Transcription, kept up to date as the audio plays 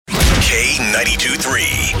K92 3.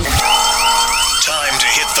 Time to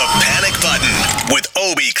hit the panic button with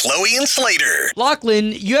Obie, Chloe, and Slater.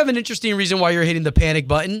 Lockland, you have an interesting reason why you're hitting the panic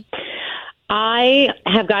button. I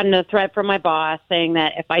have gotten a threat from my boss saying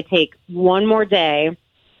that if I take one more day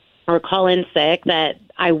or call in sick, that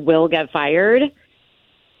I will get fired.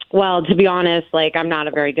 Well, to be honest, I'm not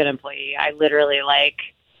a very good employee. I literally,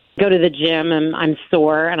 go to the gym and I'm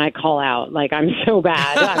sore and I call out. I'm so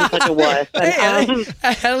bad. I'm such a wuss. And,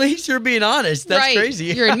 At least you're being honest. That's right. crazy.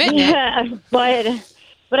 You're admitting it. yeah, but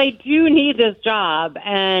I do need this job.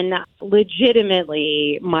 And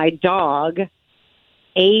legitimately, my dog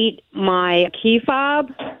ate my key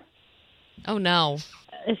fob. Oh, no.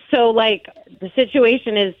 So, the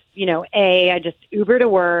situation is, A, I just Uber to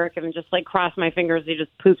work and just, crossed my fingers. He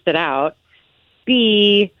just pooped it out.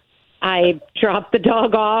 B, I dropped the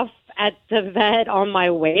dog off at the vet on my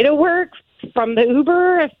way to work from the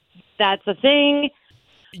Uber, if that's a thing.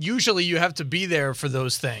 Usually you have to be there for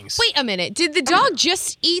those things. Wait a minute. Did the dog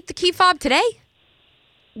just eat the key fob today?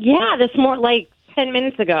 Yeah, this more 10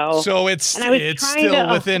 minutes ago. So it's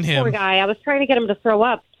still within him. Poor guy. I was trying to get him to throw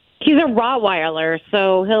up. He's a Rottweiler,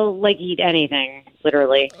 so he'll eat anything,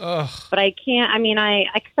 literally. Ugh. But I can't. I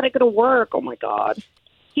gotta go to work. Oh my God.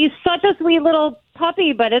 He's such a sweet little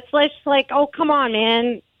puppy, but it's oh, come on,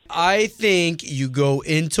 man. I think you go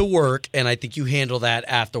into work, and I think you handle that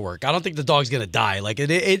after work. I don't think the dog's going to die.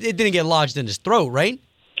 It didn't get lodged in his throat, right?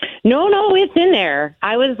 No, it's in there.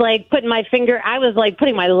 I was putting my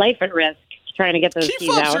life at risk trying to get those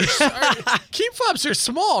keys out. Key fobs are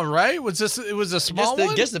small, right? It was a small one?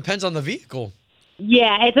 I guess it depends on the vehicle.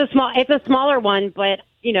 Yeah, it's a smaller one, but,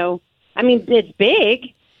 it's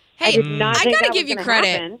big. Hey, I gotta give you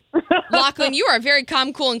credit. Lachlan, you are very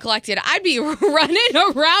calm, cool, and collected. I'd be running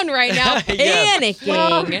around right now panicking.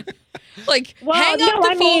 Hang up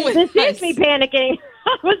the phone with this us. is me panicking.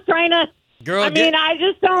 I was trying to... Girl, I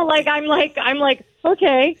just don't I'm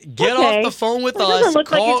okay. Get off the phone with us. Doesn't look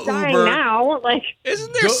call like it's dying Uber. now.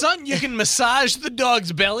 Isn't there something you can massage the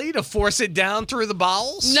dog's belly to force it down through the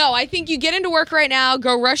bowels? No, I think you get into work right now,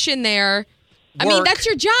 go rush in there. That's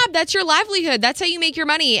your job. That's your livelihood. That's how you make your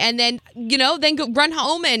money. And then, then go run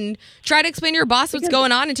home and try to explain to your boss what's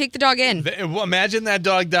going on and take the dog in. Imagine that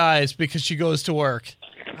dog dies because she goes to work.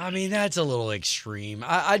 That's a little extreme.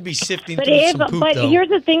 I'd be sifting But through some poop, but though. here's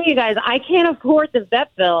the thing, you guys. I can't afford the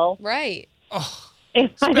vet bill Right.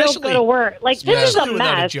 if I don't go to work. This is a Especially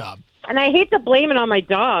without a mess. job. And I hate to blame it on my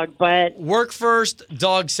dog, but... Work first,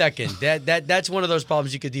 dog second. That's one of those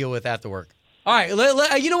problems you could deal with after work. All right,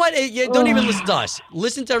 you know what? Don't even listen to us.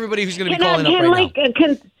 Listen to everybody who's going to be calling up right now.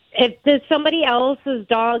 Does somebody else's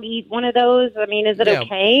dog eat one of those? Is it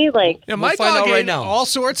okay? My find dog out right ate now. all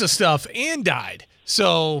sorts of stuff and died.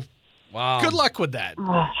 So, wow. Good luck with that.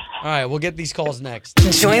 All right, we'll get these calls next.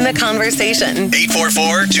 Join the conversation.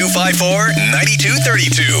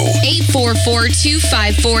 844-254-9232.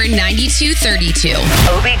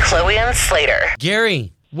 844-254-9232. Obie, Chloe, and Slater.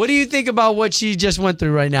 Gary, what do you think about what she just went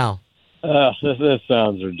through right now? This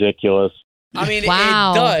sounds ridiculous.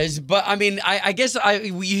 Wow. It does, but I guess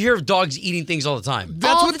you hear of dogs eating things all the time.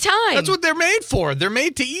 All the time. That's what they're made for. They're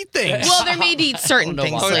made to eat things. Well, they're made to eat certain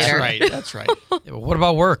things later. That's right. Yeah, but what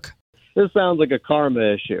about work? This sounds like a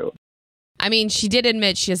karma issue. She did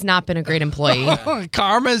admit she has not been a great employee.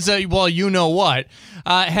 Karma's, well, you know what.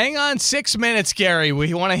 Hang on 6 minutes, Gary.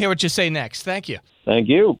 We want to hear what you say next. Thank you. Thank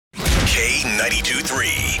you. K92 3.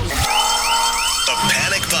 The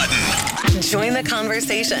panic button Join the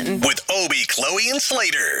conversation. with Obie, Chloe, and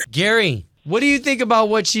Slater. Gary, what do you think about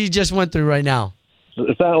what she just went through right now?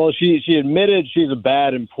 She admitted she's a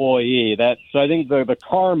bad employee. So I think the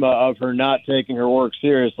karma of her not taking her work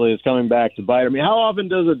seriously is coming back to bite her. How often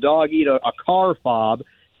does a dog eat a car fob?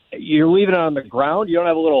 You're leaving it on the ground. You don't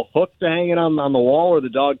have a little hook to hang it on the wall where the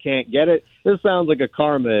dog can't get it. This sounds like a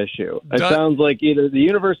karma issue. It sounds like either the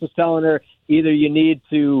universe is telling her either you need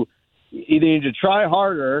to try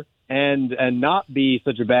harder and not be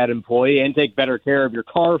such a bad employee and take better care of your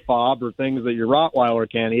car fob or things that your Rottweiler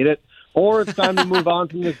can't eat it, or it's time to move on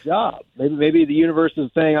from this job. Maybe the universe is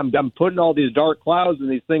saying, I'm putting all these dark clouds and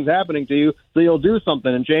these things happening to you so you'll do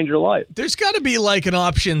something and change your life. There's got to be an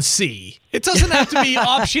option C. It doesn't have to be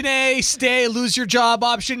option A, stay, lose your job.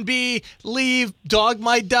 Option B, leave, dog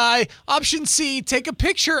might die. Option C, take a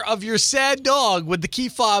picture of your sad dog with the key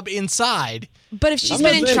fob inside. But if she's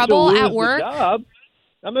been in trouble at work...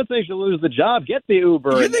 I'm not saying she'll lose the job. Get the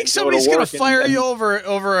Uber. You think somebody's going to fire you over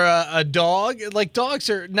a dog?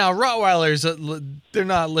 Dogs are now Rottweilers. They're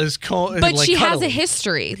not Liz Cole. But she has cuddly. a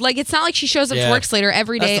history. It's not like she shows up to work later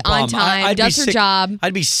every day on time, does her job.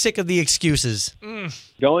 I'd be sick of the excuses.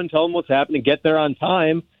 Go and tell them what's happening. Get there on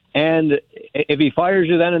time. And if he fires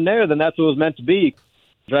you then and there, then that's what it was meant to be.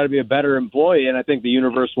 Try to be a better employee, and I think the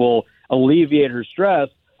universe will alleviate her stress.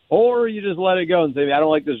 Or you just let it go and say, I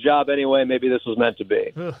don't like this job anyway. Maybe this was meant to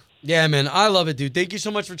be. Yeah, man. I love it, dude. Thank you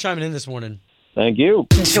so much for chiming in this morning. Thank you.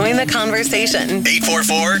 Join the conversation.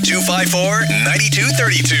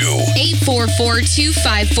 844-254-9232.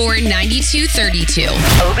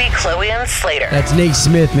 844-254-9232. Obie, Chloe, and Slater. That's Nate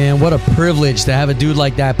Smith, man. What a privilege to have a dude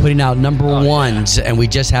like that putting out number ones, and we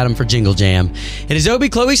just had him for Jingle Jam. It is Obie,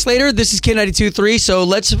 Chloe, Slater. This is K92.3, so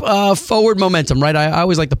let's forward momentum, right? I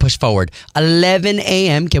always like to push forward. 11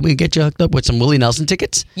 a.m. Can we get you hooked up with some Willie Nelson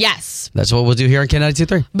tickets? Yes. That's what we'll do here on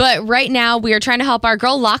K92.3. But right now, we are trying to help our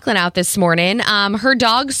girl Lockland out this morning. Her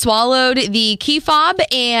dog swallowed the key fob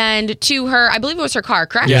and to her, I believe it was her car,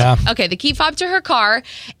 correct? Yeah. Okay, the key fob to her car,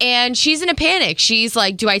 and she's in a panic. She's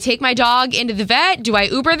like, do I take my dog into the vet? Do I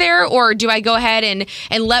Uber there? Or do I go ahead and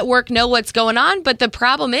let work know what's going on? But the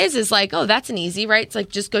problem is like, oh, that's an easy, right? It's like,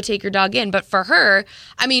 just go take your dog in. But for her,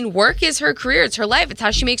 I mean, work is her career. It's her life. It's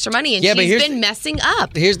how she makes her money. And she's been messing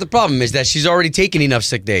up. Here's the problem is that she's already taken enough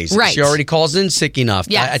sick days. Right. She already calls in sick enough.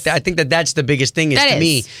 Yes. I think that's the biggest thing That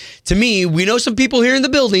is is. to me, we know some people here in the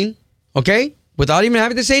building, okay, without even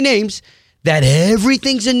having to say names, that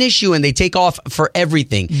everything's an issue and they take off for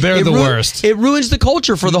everything. They're the worst. It ruins the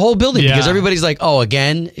culture for the whole building because everybody's like, oh,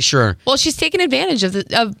 again? Sure. Well, she's taking advantage of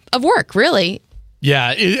work, really.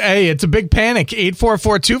 Yeah. It's a big panic.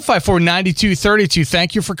 844-254-9232.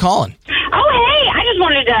 Thank you for calling. Oh, hey, I just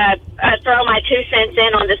wanted to throw my 2 cents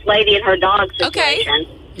in on this lady and her dog situation. Okay.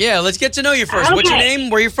 Yeah, let's get to know you first. What's your name?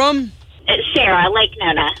 Where you from? It's Sarah, Lake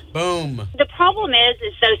Nona. Boom. The problem is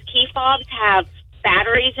those key fobs have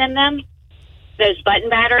batteries in them, those button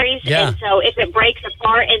batteries. Yeah. And so if it breaks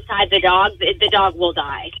apart inside the dog will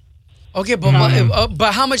die. Okay,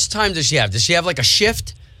 but how much time does she have? Does she have like a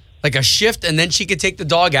shift? Like a shift and then she could take the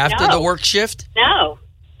dog after the work shift? No,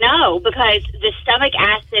 because the stomach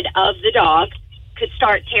acid of the dog could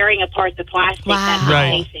start tearing apart the plastic that's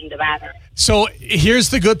replacing the battery. So here's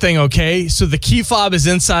the good thing, okay? So the key fob is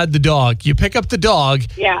inside the dog. You pick up the dog.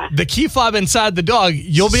 Yeah. The key fob inside the dog,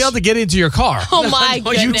 you'll be able to get into your car. Oh, my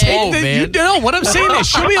goodness. You take what I'm saying is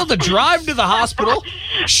she'll be able to drive to the hospital.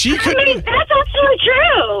 She could. I mean, that's absolutely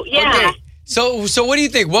true. Yeah. Okay. So what do you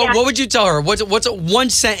think? What would you tell her? What's one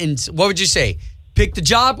sentence? What would you say? Pick the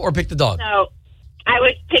job or pick the dog? So I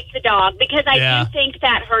would pick the dog because I do think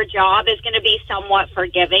that her job is going to be somewhat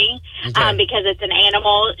forgiving because it's an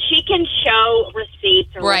animal. She can show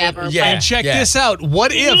receipts or whatever. Yeah. And check this out.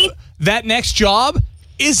 What if that next job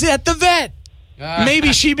is at the vet?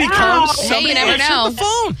 Maybe she becomes somebody you never know. the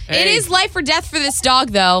phone. It is life or death for this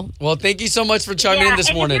dog, though. Well, thank you so much for chiming in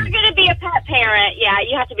this morning. If you're going to be a pet parent, you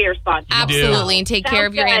have to be responsible. Absolutely, and take care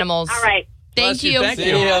of your animals. All right. Thank you. Thank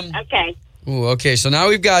you. Okay. Ooh, okay, so now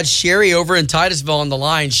we've got Sherry over in Titusville on the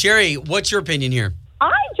line. Sherry, what's your opinion here?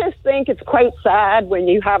 I just think it's quite sad when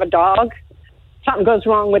you have a dog, something goes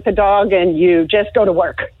wrong with the dog, and you just go to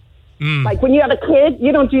work. Like when you have a kid,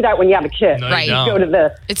 you don't do that when you have a kid. No, Right. you don't. You go to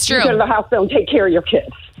the It's true. You go to the hospital and take care of your kids.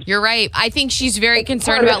 You're right. I think she's very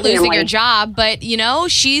concerned part of about the losing family. her job, but,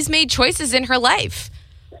 she's made choices in her life.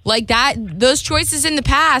 Like that, those choices in the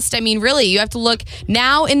past, I mean, really, you have to look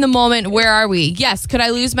now in the moment, where are we? Yes, could I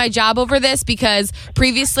lose my job over this because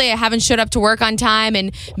previously I haven't showed up to work on time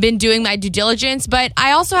and been doing my due diligence, but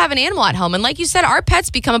I also have an animal at home. And like you said, our pets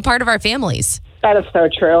become a part of our families. That is so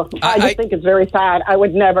true. I just think it's very sad. I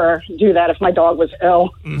would never do that if my dog was ill.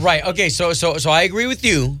 Right. Okay. So I agree with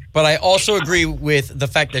you, but I also agree with the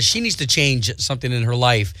fact that she needs to change something in her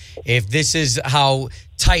life. If this is how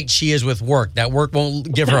tight she is with work, that work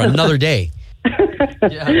won't give her another day.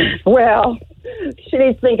 Well, she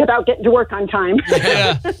needs to think about getting to work on time.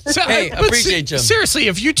 Yeah. So, Hey, but appreciate you. Seriously,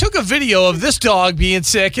 if you took a video of this dog being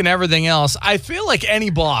sick and everything else, I feel like any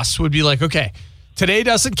boss would be like, okay, today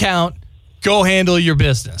doesn't count. Go handle your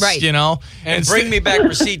business. Right. And bring me back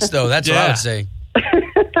receipts, though. That's what I would say.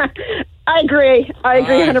 I agree.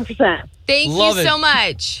 100%. Thank Love you it. so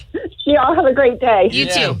much. Y'all have a great day. You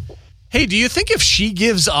too. Hey, do you think if she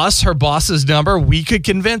gives us her boss's number, we could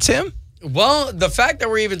convince him? Well, the fact that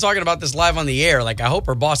we're even talking about this live on the air, like, I hope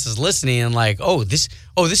her boss is listening and like, this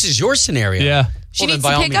is your scenario. Yeah. She Well, needs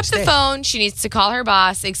then by to all pick up means, the stay. phone. She needs to call her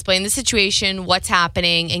boss, explain the situation, what's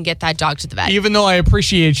happening, and get that dog to the vet. Even though I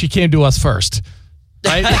appreciate she came to us first.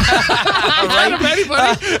 Right? Right? Anybody?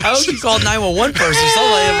 I hope she called 911 first or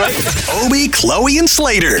something like that, right? Obie, Chloe, and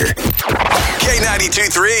Slater.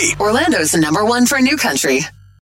 K92.3. Orlando's #1 for new country.